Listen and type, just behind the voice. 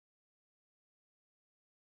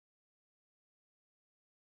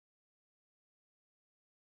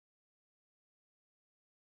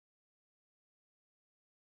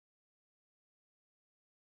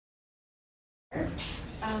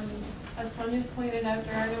As Sonia's pointed out,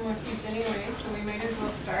 there are no more seats anyway, so we might as well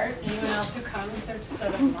start. Anyone else who comes, they're just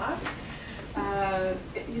out of luck.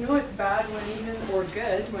 You know it's bad when even, or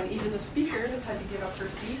good, when even the speaker has had to give up her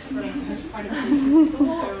seat for quite a few people.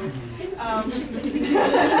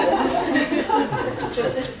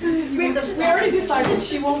 So, we already decided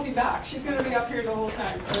she won't be back. She's going to be up here the whole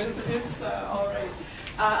time, so it's all right.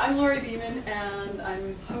 I'm Laurie Beeman, and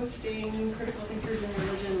I'm hosting Critical Thinkers in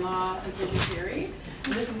Religion, Law, and Social Theory.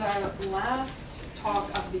 And this is our last talk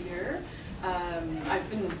of the year. I've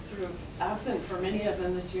been sort of absent for many of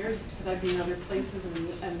them this year because I've been other places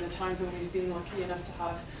and the times when we've been lucky enough to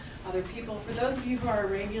have other people. For those of you who are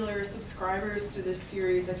regular subscribers to this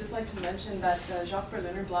series, I'd just like to mention that Jacques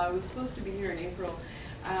Berliner-Blau, who's supposed to be here in April,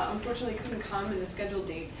 unfortunately couldn't come in the scheduled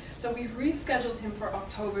date. So we've rescheduled him for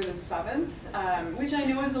October the 7th, which I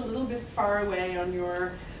know is a little bit far away on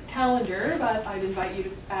your calendar, but I'd invite you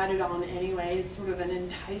to add it on anyway. It's sort of an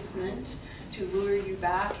enticement to lure you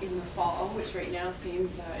back in the fall, which right now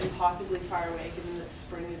seems impossibly far away given that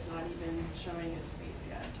spring is not even showing its face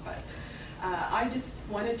yet. But I just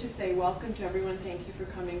wanted to say welcome to everyone. Thank you for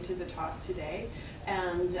coming to the talk today.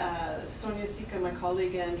 And Sonia Sika, my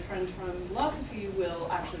colleague and friend from philosophy, will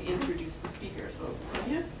actually introduce the speaker. So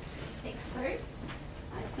Sonia? Thanks, Larry.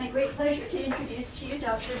 It's my great pleasure to introduce to you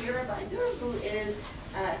Dr. Meera Baindur, who is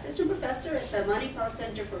assistant professor at the Manipal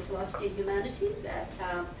Center for Philosophy and Humanities at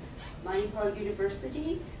Manipal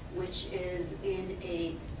University, which is in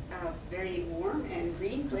a very warm and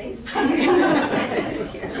green place.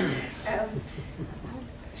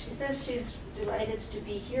 She says she's delighted to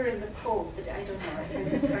be here in the cold, but I don't know, I find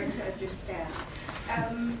this hard to understand.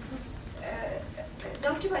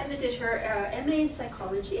 Dr. Baindur did her MA in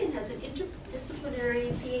psychology and has an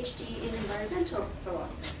interdisciplinary PhD in environmental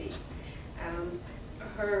philosophy.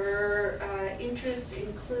 Her interests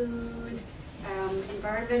include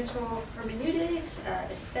environmental hermeneutics,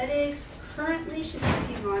 aesthetics. Currently, she's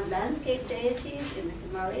working on landscape deities in the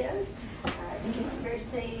Himalayas. I think it's fair to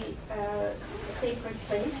say a sacred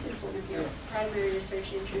place is one of your primary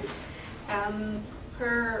research interests.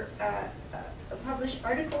 Her published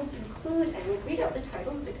articles include, I won't read out the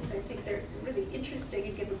title because I think they're really interesting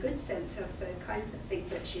and give a good sense of the kinds of things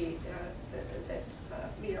that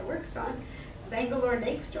Meera works on. Bangalore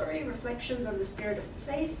Lake Story, Reflections on the Spirit of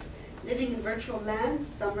Place, Living in Virtual Lands,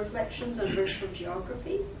 Some Reflections on Virtual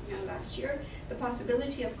Geography, last year. The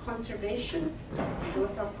Possibility of Conservation, some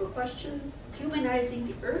philosophical questions. Humanizing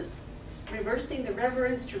the Earth, Reversing the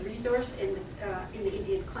Reverence to Resource in the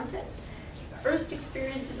Indian Context. First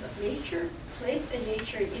Experiences of Nature, Place and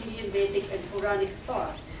Nature in Indian Vedic and Puranic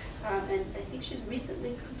Thought. And I think she's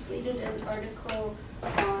recently completed an article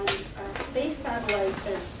on space satellites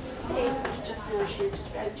and space, which just now she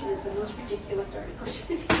described to me as the most ridiculous article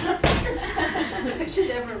she's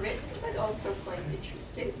ever written, but also quite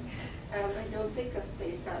interesting. I don't think of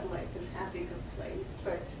space satellites as having a place,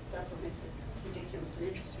 but that's what makes it ridiculous but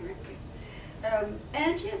interesting, I guess.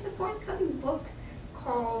 And she has a forthcoming book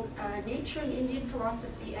called Nature in Indian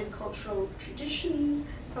Philosophy and Cultural Traditions,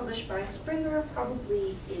 published by Springer,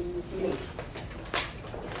 probably in May.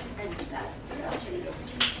 And with that, I'll turn it over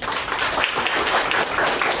to you.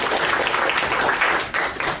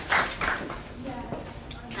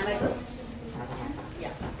 Am I good?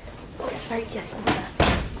 Yeah. Sorry, yes.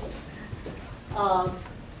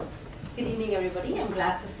 Good evening, everybody. I'm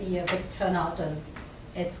glad to see a big turnout, and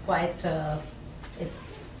it's quite,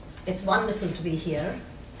 it's wonderful to be here.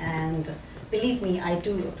 And believe me, I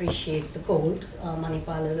do appreciate the cold.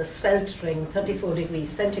 Manipal is a sweltering 34 degrees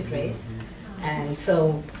centigrade, and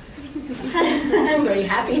so I'm very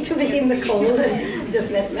happy to be in the cold and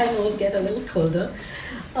just let my nose get a little colder.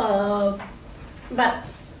 But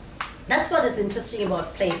that's what is interesting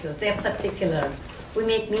about places. They're particular. We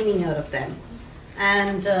make meaning out of them.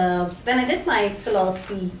 And when I did my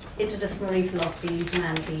philosophy, interdisciplinary philosophy,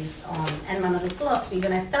 humanities on environmental philosophy,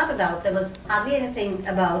 when I started out, there was hardly anything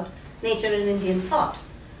about nature in Indian thought.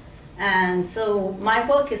 And so my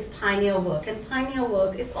work is pioneer work, and pioneer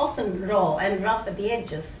work is often raw and rough at the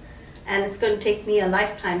edges. And it's going to take me a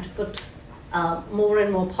lifetime to put more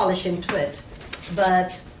and more polish into it.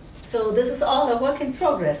 But so this is all a work in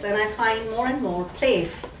progress, and I find more and more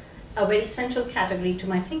place a very central category to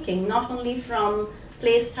my thinking, not only from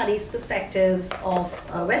place studies perspectives of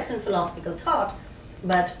Western philosophical thought,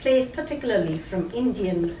 but place particularly from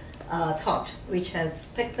Indian thought, which has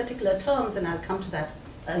particular terms, and I'll come to that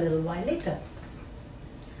a little while later.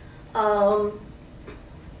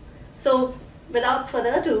 So without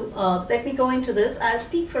further ado, let me go into this. I'll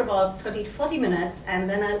speak for about 30 to 40 minutes, and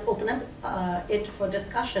then I'll open up it for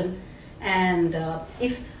discussion. And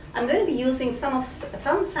if I'm going to be using some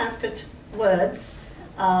Sanskrit words.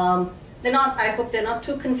 I hope they're not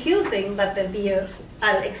too confusing, but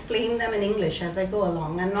I'll explain them in English as I go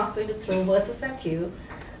along. I'm not going to throw verses at you,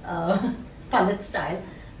 Pandit style,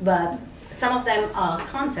 but some of them are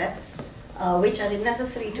concepts which are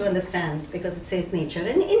necessary to understand because it says nature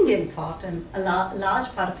in Indian thought, and a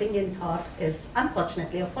large part of Indian thought is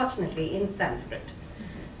unfortunately or fortunately in Sanskrit.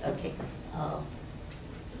 Okay.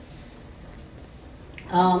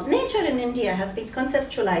 Nature in India has been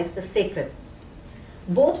conceptualized as sacred,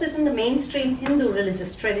 both within the mainstream Hindu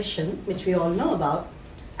religious tradition, which we all know about,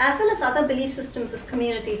 as well as other belief systems of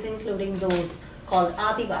communities, including those called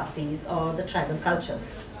Adivasis or the tribal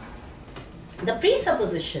cultures. The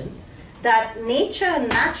presupposition that nature and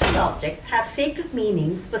natural objects have sacred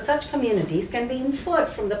meanings for such communities can be inferred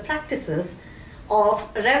from the practices of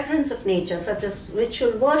reverence of nature, such as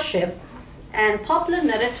ritual worship and popular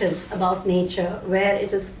narratives about nature where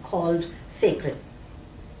it is called sacred.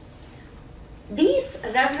 These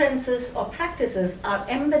reverences or practices are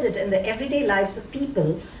embedded in the everyday lives of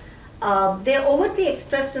people. They are overtly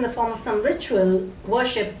expressed in the form of some ritual,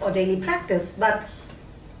 worship, or daily practice, but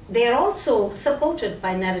they are also supported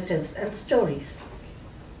by narratives and stories.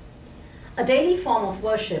 A daily form of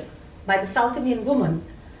worship by the South Indian woman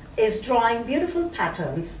is drawing beautiful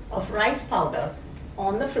patterns of rice powder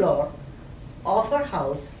on the floor of her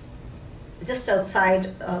house just outside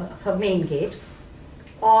her main gate,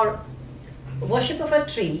 or worship of a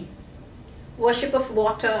tree, worship of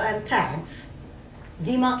water and tanks,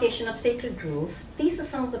 demarcation of sacred groves. These are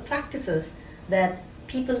some of the practices that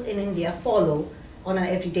people in India follow on an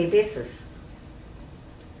everyday basis.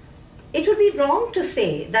 It would be wrong to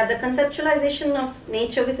say that the conceptualization of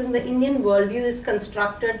nature within the Indian worldview is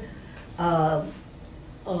constructed as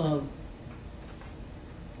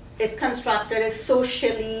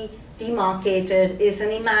socially demarcated, is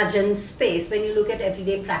an imagined space when you look at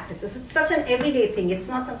everyday practices. It's such an everyday thing, it's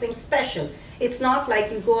not something special. It's not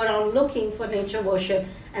like you go around looking for nature worship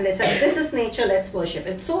and they say, this is nature, let's worship.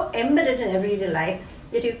 It's so embedded in everyday life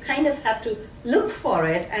that you kind of have to look for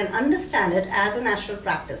it and understand it as a natural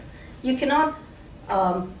practice. You cannot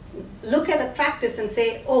look at a practice and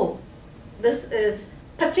say, oh, this is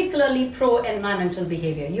particularly pro-environmental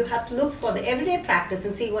behavior. You have to look for the everyday practice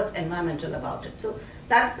and see what's environmental about it. So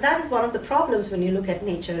that is one of the problems when you look at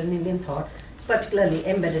nature in Indian thought, particularly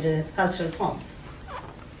embedded in its cultural forms.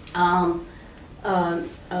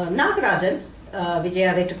 Nagarajan,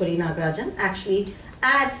 Vijaya Retukuri Nagarajan, actually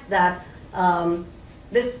adds that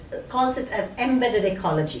this calls it as embedded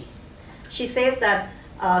ecology. She says that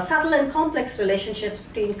subtle and complex relationships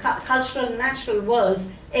between cultural and natural worlds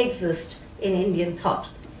exist in Indian thought.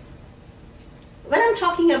 When I'm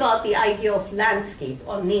talking about the idea of landscape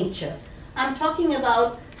or nature, I'm talking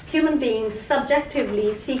about human beings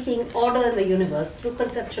subjectively seeking order in the universe through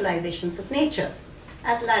conceptualizations of nature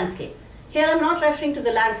as landscape. Here I'm not referring to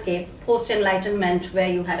the landscape post-enlightenment where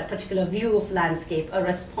you had a particular view of landscape, a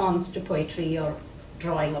response to poetry or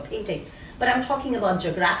drawing or painting, but I'm talking about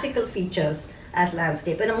geographical features as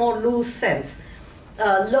landscape in a more loose sense.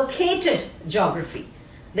 Located geography.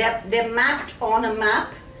 They're mapped on a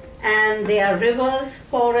map, and they are rivers,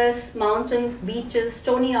 forests, mountains, beaches,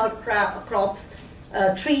 stony outcrops,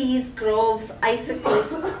 trees, groves,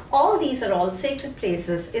 icicles. All these are all sacred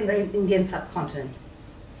places in the Indian subcontinent.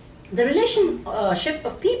 The relationship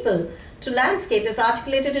of people to landscape is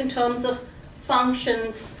articulated in terms of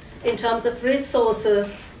functions, in terms of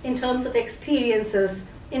resources, in terms of experiences,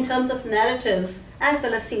 in terms of narratives, as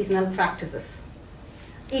well as seasonal practices.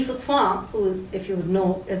 Ifutwa, who, if you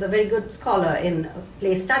know, is a very good scholar in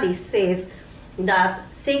place studies, says that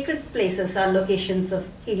sacred places are locations of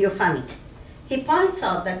heliophany. He points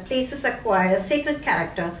out that places acquire sacred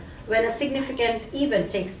character when a significant event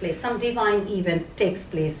takes place, some divine event takes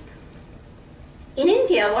place. In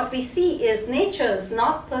India, what we see is nature is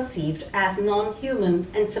not perceived as non-human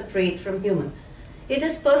and separate from human. It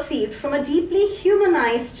is perceived from a deeply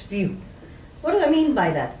humanized view. What do I mean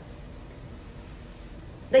by that?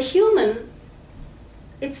 The human,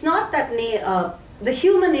 it's not that the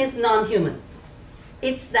human is non-human.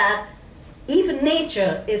 It's that even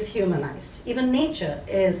nature is humanized. Even nature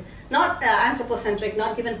is not anthropocentric,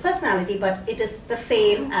 not given personality, but it is the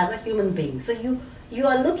same as a human being. So you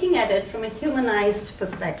are looking at it from a humanized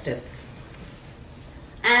perspective.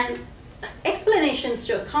 And explanations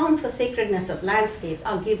to account for sacredness of landscape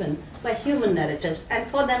are given by human narratives, and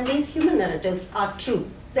for them these human narratives are true.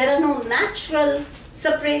 There are no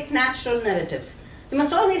separate natural narratives. You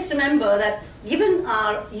must always remember that given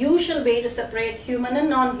our usual way to separate human and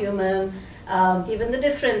non-human, given the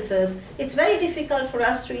differences, it's very difficult for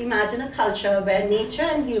us to imagine a culture where nature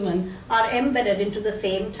and human are embedded into the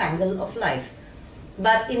same tangle of life.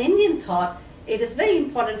 But in Indian thought, it is very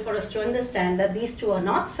important for us to understand that these two are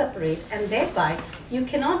not separate, and thereby you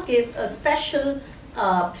cannot give a special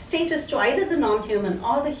status to either the non-human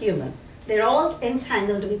or the human. They're all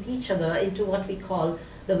entangled with each other into what we call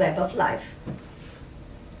the web of life.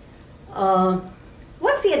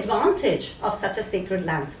 What's the advantage of such a sacred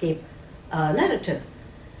landscape narrative?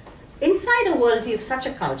 Inside a worldview of such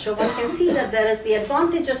a culture, one can see that there is the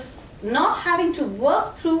advantage of not having to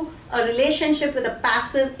work through a relationship with a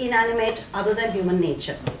passive, inanimate, other than human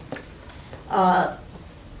nature.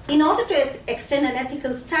 In order to extend an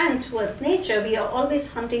ethical stand towards nature, we are always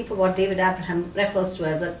hunting for what David Abraham refers to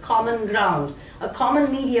as a common ground, a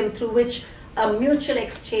common medium through which a mutual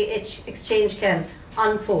exchange can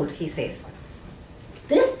unfold, he says.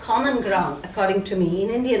 This common ground, according to me, in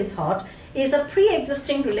Indian thought, is a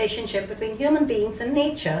pre-existing relationship between human beings and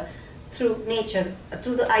nature through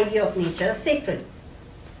the idea of nature as sacred.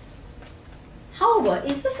 However,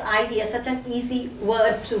 is this idea such an easy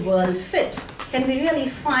word-to-world fit? Can we really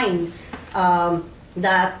find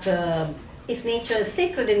that if nature is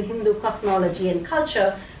sacred in Hindu cosmology and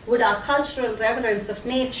culture, would our cultural reverence of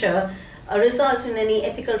nature result in any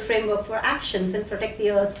ethical framework for actions and protect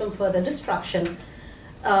the earth from further destruction?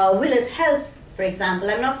 Will it help, for example,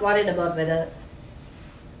 I'm not worried about whether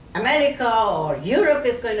America or Europe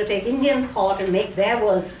is going to take Indian thought and make their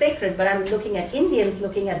world sacred, but I'm looking at Indians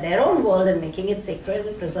looking at their own world and making it sacred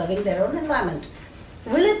and preserving their own environment.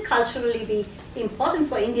 Will it culturally be important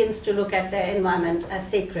for Indians to look at their environment as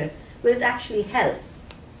sacred? Will it actually help?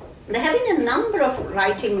 There have been a number of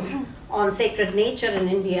writings on sacred nature in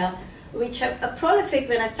India, which are a prolific.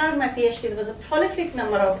 When I started my PhD, there was a prolific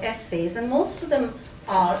number of essays, and most of them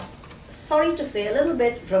are, sorry to say, a little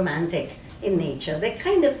bit romantic in nature. They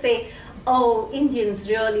kind of say, oh, Indians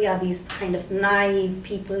really are these kind of naive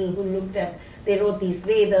people who they wrote these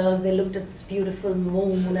Vedas, they looked at this beautiful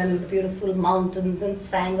moon and the beautiful mountains and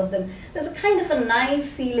sang of them. There's a kind of a naive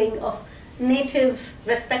feeling of natives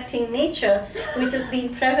respecting nature, which has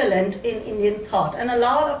been prevalent in Indian thought. And a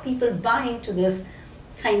lot of people buy into this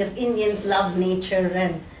kind of Indians love nature,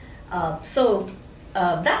 and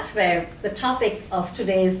that's where the topic of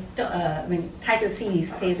today's title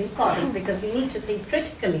series plays importance, because we need to think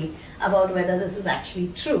critically about whether this is actually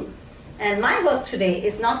true. And my work today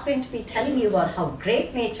is not going to be telling you about how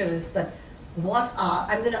great nature is, but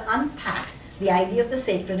I'm going to unpack the idea of the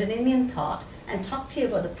sacred in Indian thought and talk to you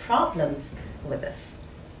about the problems with this.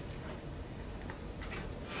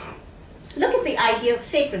 Look at the idea of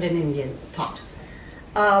sacred in Indian thought.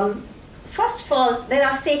 First of all, there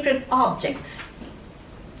are sacred objects.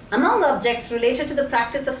 Among objects related to the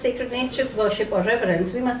practice of sacred nature worship or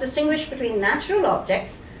reverence, we must distinguish between natural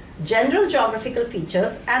objects, general geographical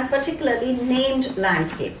features, and particularly named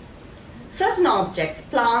landscape. Certain objects,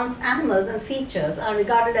 plants, animals, and features are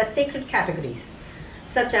regarded as sacred categories,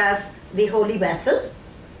 such as the holy vessel,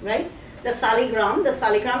 right? The saligram. The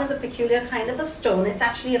saligram is a peculiar kind of a stone. It's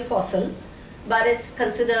actually a fossil, but it's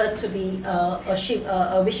considered to be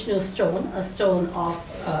a Vishnu stone, a stone of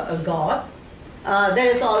a god.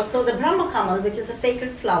 There is also the Brahma Kamal, which is a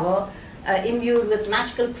sacred flower imbued with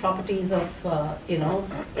magical properties of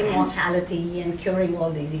immortality and curing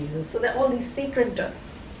all diseases. So there are all these sacred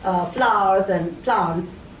flowers and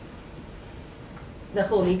plants. The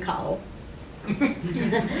holy cow.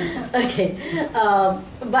 Okay,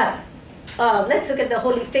 but let's look at the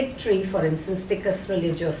holy fig tree, for instance, Ficus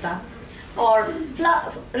religiosa, or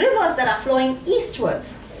rivers that are flowing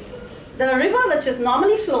eastwards. The river which is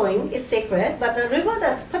normally flowing is sacred, but a river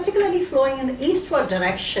that's particularly flowing in the eastward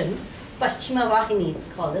direction, Paschima Vahini it's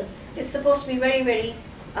called this, is supposed to be very, very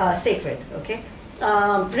sacred. Okay,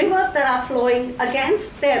 rivers that are flowing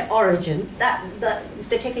against their origin, if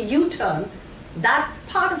they take a U-turn, that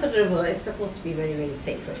part of the river is supposed to be very, very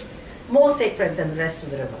sacred, more sacred than the rest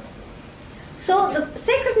of the river. So the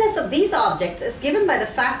sacredness of these objects is given by the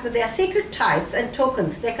fact that they are sacred types and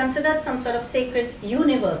tokens. They're considered some sort of sacred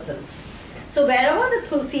universals. So wherever the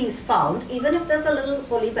Tulsi is found, even if there's a little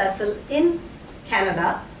holy vessel in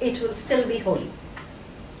Canada, it will still be holy.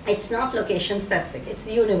 It's not location specific, it's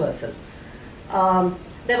universal.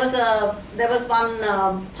 There was one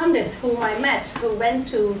Pandit whom I met who went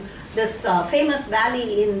to this famous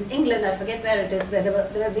valley in England, I forget where it is, where there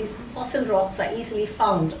were these fossil rocks are easily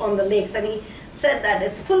found on the lakes, and he said that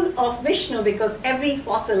it's full of Vishnu because every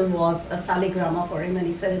fossil was a saligrama for him, and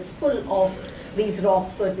he said it's full of these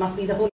rocks, so it must be the holy